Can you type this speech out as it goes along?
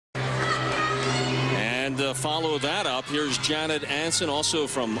follow that up, here's Janet Anson, also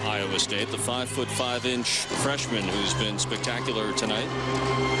from Iowa State, the 5'5" freshman who's been spectacular tonight.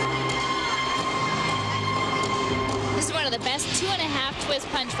 This is one of the best 2.5 twist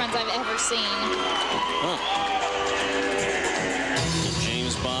punch runs I've ever seen. Huh.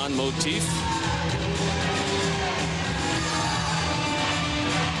 James Bond motif.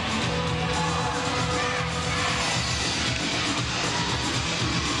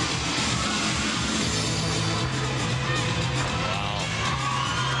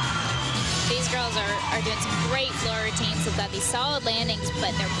 Are doing some great floor routines. They've got these solid landings,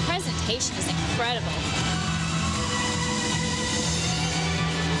 but their presentation is incredible.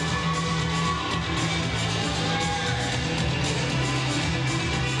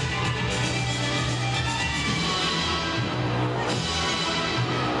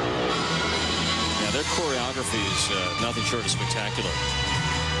 Yeah, their choreography is nothing short of spectacular.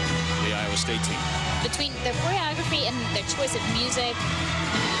 The Iowa State team. Between their choreography and their choice of music,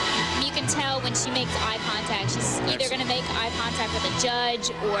 you can tell when she makes eye contact. She's either going to make eye contact with a judge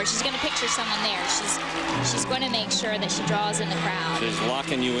or she's going to picture someone there. She's going to make sure that she draws in the crowd. She's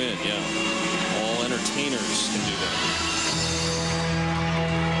locking you in, yeah. All entertainers can do that.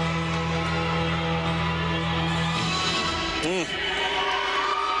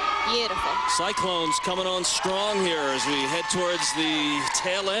 Beautiful. Cyclones coming on strong here as we head towards the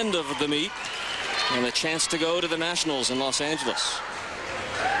tail end of the meet and a chance to go to the Nationals in Los Angeles.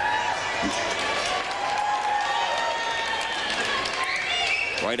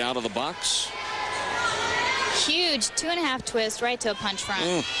 Right out of the box. Huge 2.5 twist right to a punch front.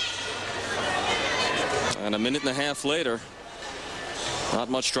 And a minute and a half later, not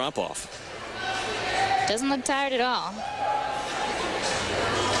much drop off. Doesn't look tired at all.